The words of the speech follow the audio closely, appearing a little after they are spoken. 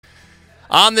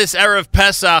On this Erev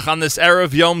Pesach, on this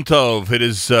Erev Yom Tov, it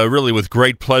is really with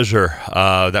great pleasure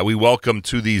that we welcome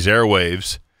to these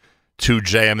airwaves, to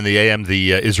JM and the AM,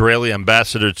 the Israeli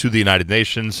ambassador to the United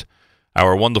Nations,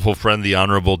 our wonderful friend, the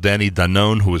Honorable Danny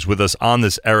Danon, who is with us on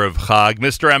this Erev Chag.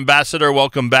 Mr. Ambassador,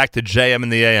 welcome back to JM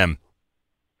and the AM.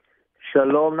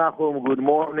 Shalom, Nachum. Good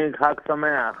morning. Chag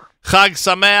Sameach. Chag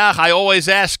Sameach. I always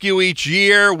ask you each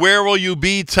year, where will you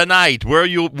be tonight?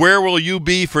 Where will you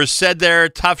be for Seder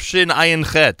Tafshin Ayin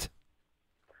Chet?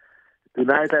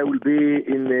 Tonight I will be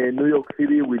in New York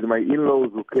City with my in-laws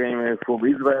who came from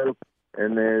Israel,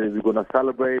 and we're going to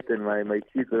celebrate, and my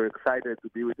kids are excited to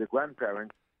be with the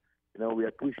grandparents. You know, we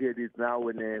appreciate it now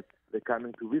when they're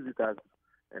coming to visit us,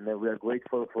 and we are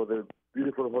grateful for the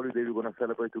beautiful holiday we're going to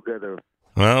celebrate together.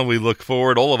 Well,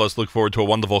 all of us look forward to a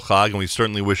wonderful Chag, and we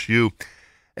certainly wish you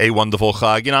a wonderful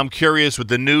Chag. You know, I'm curious with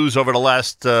the news over the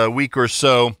last week or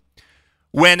so,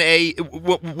 when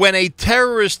a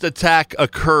terrorist attack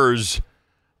occurs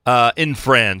in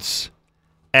France,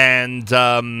 and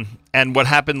what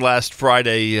happened last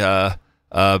Friday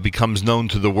becomes known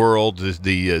to the world,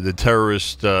 the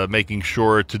terrorist making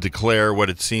sure to declare what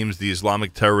it seems the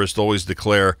Islamic terrorists always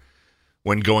declare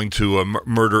when going to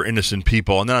murder innocent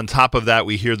people. And then on top of that,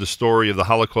 we hear the story of the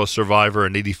Holocaust survivor,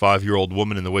 an 85-year-old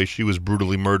woman, and the way she was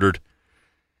brutally murdered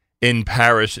in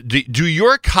Paris. Do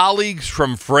your colleagues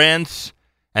from France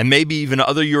and maybe even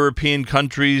other European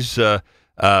countries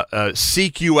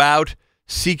seek you out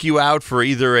for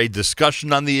either a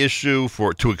discussion on the issue,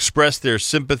 to express their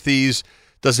sympathies?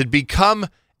 Does it become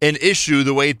an issue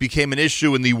the way it became an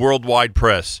issue in the worldwide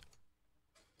press?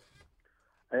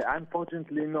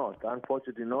 Unfortunately not.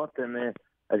 And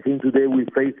I think today we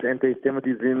face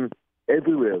anti-Semitism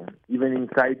everywhere, even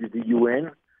inside the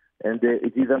UN, and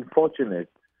it is unfortunate.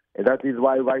 And that is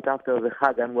why right after the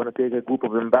Chag, I'm going to take a group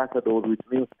of ambassadors with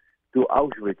me to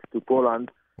Auschwitz, to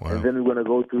Poland, wow. And then we're going to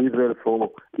go to Israel for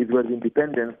Israel's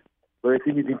independence. But I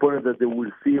think it's important that they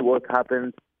will see what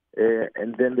happened,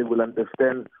 and then they will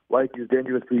understand why it is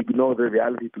dangerous to ignore the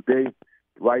reality today,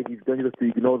 why it is dangerous to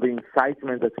ignore the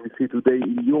incitement that we see today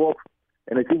in Europe.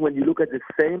 And I think when you look at the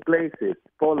same places,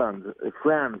 Poland,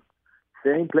 France,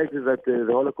 same places that the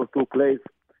Holocaust took place,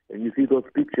 and you see those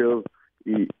pictures,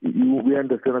 we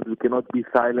understand that we cannot be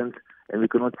silent and we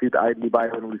cannot sit idly by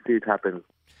when we see it happen.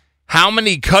 How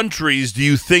many countries do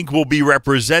you think will be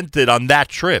represented on that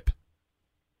trip?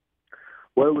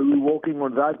 Well, we're working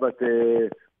on that, but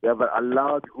we have a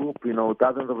large group,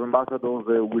 dozens of ambassadors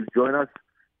will join us.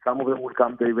 Some of them will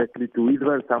come directly to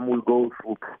Israel, some will go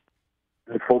through.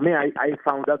 For me, I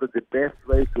found out that the best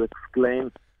way to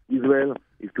explain Israel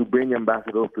is to bring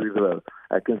ambassadors to Israel.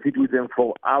 I can sit with them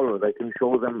for hours, I can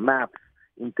show them maps,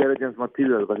 intelligence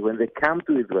material, but when they come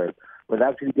to Israel, when they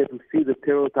actually get to see the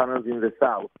terror tunnels in the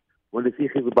south, when they see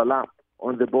Hezbollah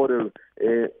on the border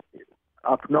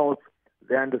up north,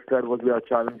 they understand what we are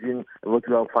challenging and what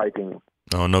we are fighting.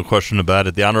 Oh, no question about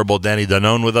it. The Honorable Danny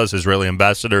Danon with us, Israeli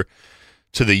ambassador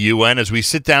to the UN. As we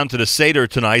sit down to the Seder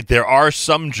tonight, there are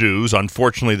some Jews,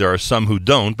 unfortunately there are some who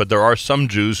don't, but there are some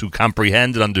Jews who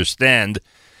comprehend and understand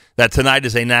that tonight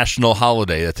is a national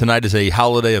holiday, that tonight is a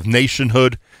holiday of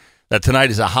nationhood, that tonight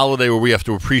is a holiday where we have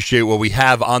to appreciate what we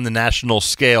have on the national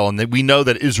scale, and that we know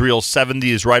that Israel's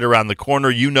 70 is right around the corner.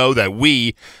 You know that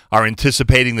we are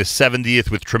anticipating the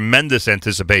 70th with tremendous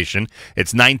anticipation.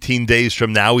 It's 19 days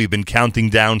from now. We've been counting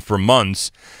down for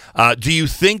months. Do you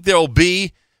think there'll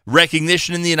be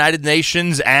recognition in the United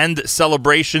Nations and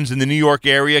celebrations in the New York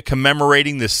area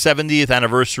commemorating the 70th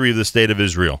anniversary of the State of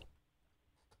Israel?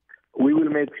 We will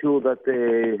make sure that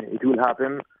it will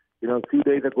happen. A few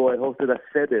days ago I hosted a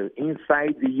Seder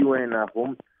inside the UN,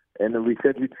 and we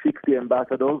sat with 60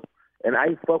 ambassadors, and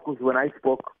I focused when I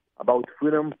spoke about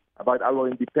freedom, about our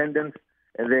independence,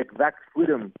 and the exact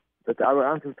freedom that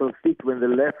our ancestors seek when they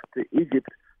left Egypt.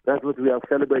 That's what we are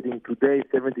celebrating today,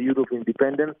 70 years of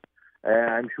independence.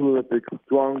 I'm sure that the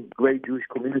strong, great Jewish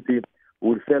community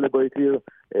will celebrate here.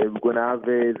 We're going to have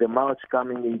the march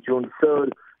coming in June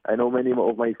 3rd. I know many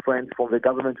of my friends from the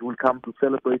government will come to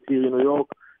celebrate here in New York.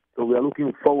 So we are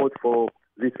looking forward for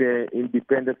this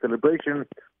independence celebration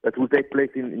that will take place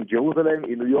in Jerusalem,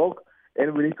 in New York.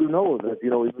 And we need to know that,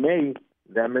 in May,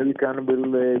 the American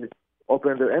will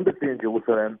open their embassy in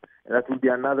Jerusalem, and that will be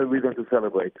another reason to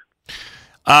celebrate.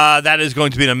 That is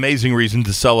going to be an amazing reason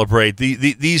to celebrate.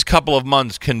 These couple of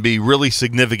months can be really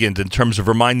significant in terms of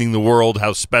reminding the world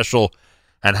how special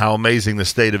and how amazing the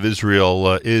State of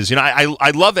Israel is.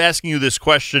 I love asking you this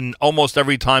question almost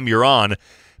every time you're on,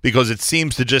 because it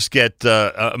seems to just get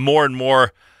more and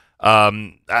more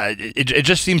it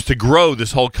just seems to grow,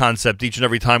 this whole concept, each and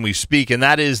every time we speak, and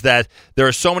that is that there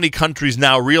are so many countries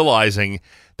now realizing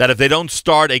that if they don't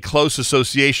start a close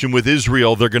association with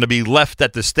Israel, they're going to be left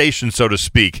at the station, so to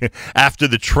speak, after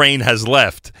the train has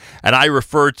left. And I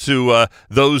refer to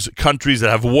those countries that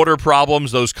have water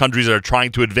problems, those countries that are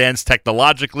trying to advance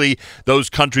technologically, those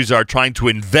countries that are trying to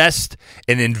invest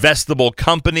in investable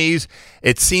companies.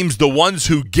 It seems the ones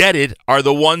who get it are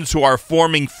the ones who are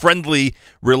forming friendly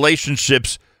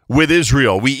relationships with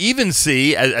Israel. We even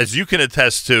see, as you can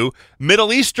attest to,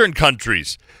 Middle Eastern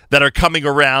countries that are coming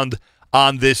around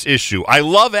on this issue. I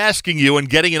love asking you and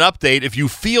getting an update if you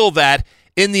feel that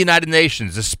in the United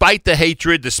Nations, despite the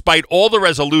hatred, despite all the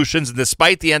resolutions, and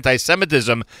despite the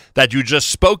anti-Semitism that you just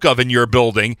spoke of in your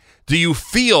building, do you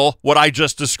feel what I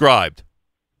just described?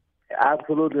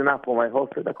 Absolutely not. When I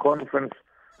hosted a conference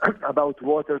about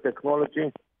water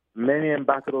technology, many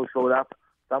ambassadors showed up.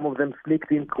 Some of them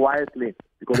sneaked in quietly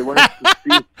because they wanted to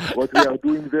see what we are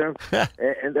doing there,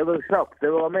 and they were shocked. They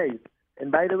were amazed.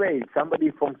 And by the way,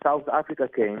 somebody from South Africa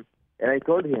came, and I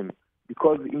told him,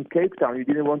 because in Cape Town you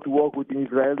didn't want to work with an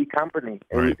Israeli company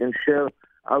and share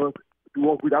to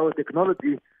work with our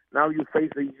technology, now you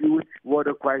face a huge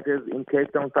water crisis in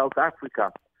Cape Town, South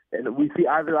Africa. And we see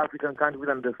other African countries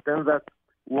understand that,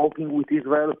 working with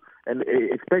Israel, and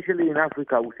especially in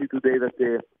Africa, we see today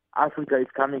that Africa is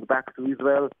coming back to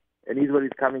Israel, and Israel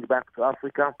is coming back to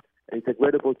Africa, and it's a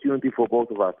great opportunity for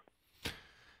both of us.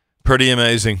 Pretty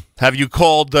amazing. Have you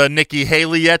called Nikki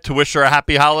Haley yet to wish her a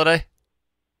happy holiday?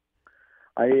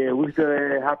 I wish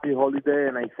her a happy holiday,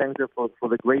 and I thank her for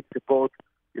the great support.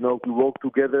 You know, we work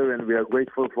together, and we are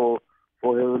grateful for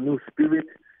her new spirit.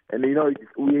 And, you know,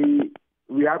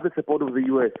 we have the support of the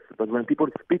U.S., but when people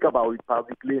speak about it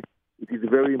publicly, it is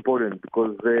very important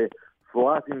because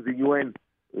for us in the UN,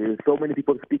 so many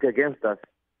people speak against us,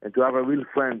 and to have a real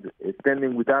friend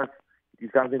standing with us is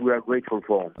something we are grateful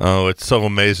for. Oh, it's so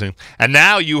amazing. And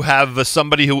now you have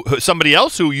somebody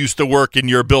else who used to work in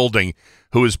your building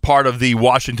who is part of the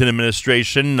Washington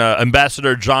administration,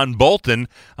 Ambassador John Bolton.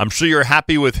 I'm sure you're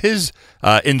happy with his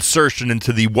insertion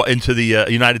into the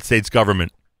United States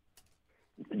government.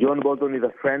 John Bolton is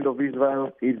a friend of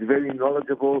Israel. He's very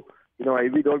knowledgeable. You know, I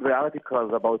read all the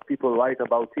articles about people write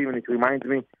about him, and it reminds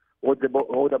me what they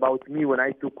wrote about me when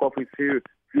I took office here a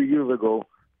few years ago.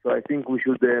 So I think we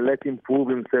should let him prove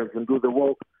himself and do the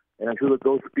work. And I'm sure that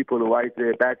those people who write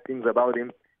bad things about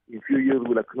him in a few years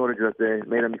will acknowledge that they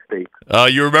made a mistake.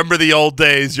 You remember the old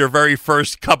days, your very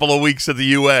first couple of weeks at the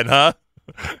UN, huh?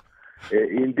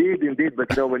 Indeed.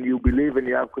 But, you know, when you believe and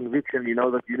you have conviction, you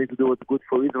know that you need to do what's good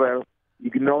for Israel.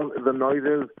 Ignore the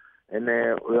noises. And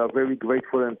we are very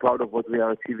grateful and proud of what we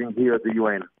are achieving here at the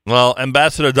UN. Well,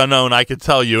 Ambassador Danon, I could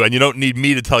tell you, and you don't need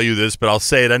me to tell you this, but I'll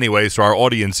say it anyway so our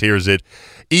audience hears it.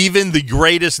 Even the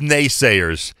greatest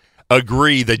naysayers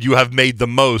agree that you have made the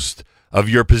most of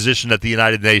your position at the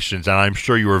United Nations, and I'm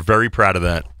sure you are very proud of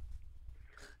that.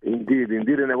 Indeed.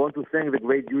 And I want to thank the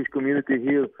great Jewish community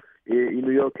here in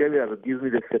New York area that gives me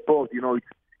the support. You know,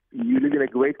 you live in a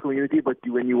great community, but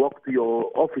when you walk to your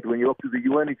office, when you walk to the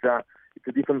UN, it's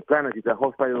a different planet. It's a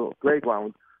hostile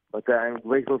playground. But I'm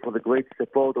grateful for the great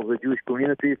support of the Jewish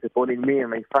community, supporting me and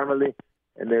my family,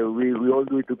 and we all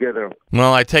do it together.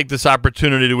 Well, I take this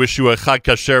opportunity to wish you a Chag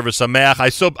Kasher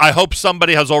v'Sameach. I hope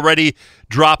somebody has already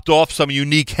dropped off some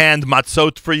unique hand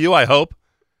matzot for you, I hope.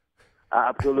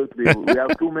 Absolutely. We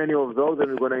have too many of those,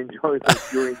 and we're going to enjoy it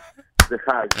during the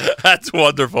Chag. That's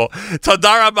wonderful. Toda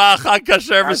rabah, Chag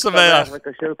Kasher v'Sameach. Chag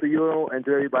Kasher to you and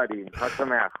to everybody. Chag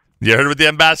Sameach. You heard what the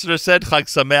ambassador said? Chag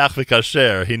Sameach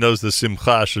v'Kasher. He knows the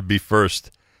Simcha should be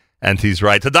first. And he's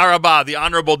right. Toda rabah, the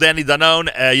Honorable Danny Danon,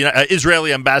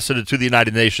 Israeli ambassador to the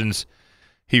United Nations.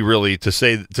 He really, to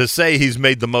say he's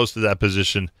made the most of that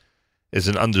position is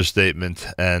an understatement.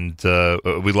 And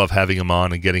we love having him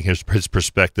on and getting his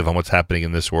perspective on what's happening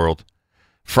in this world.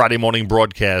 Friday morning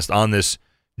broadcast on this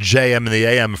JM and the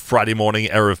AM Friday morning,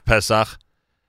 Erev Pesach.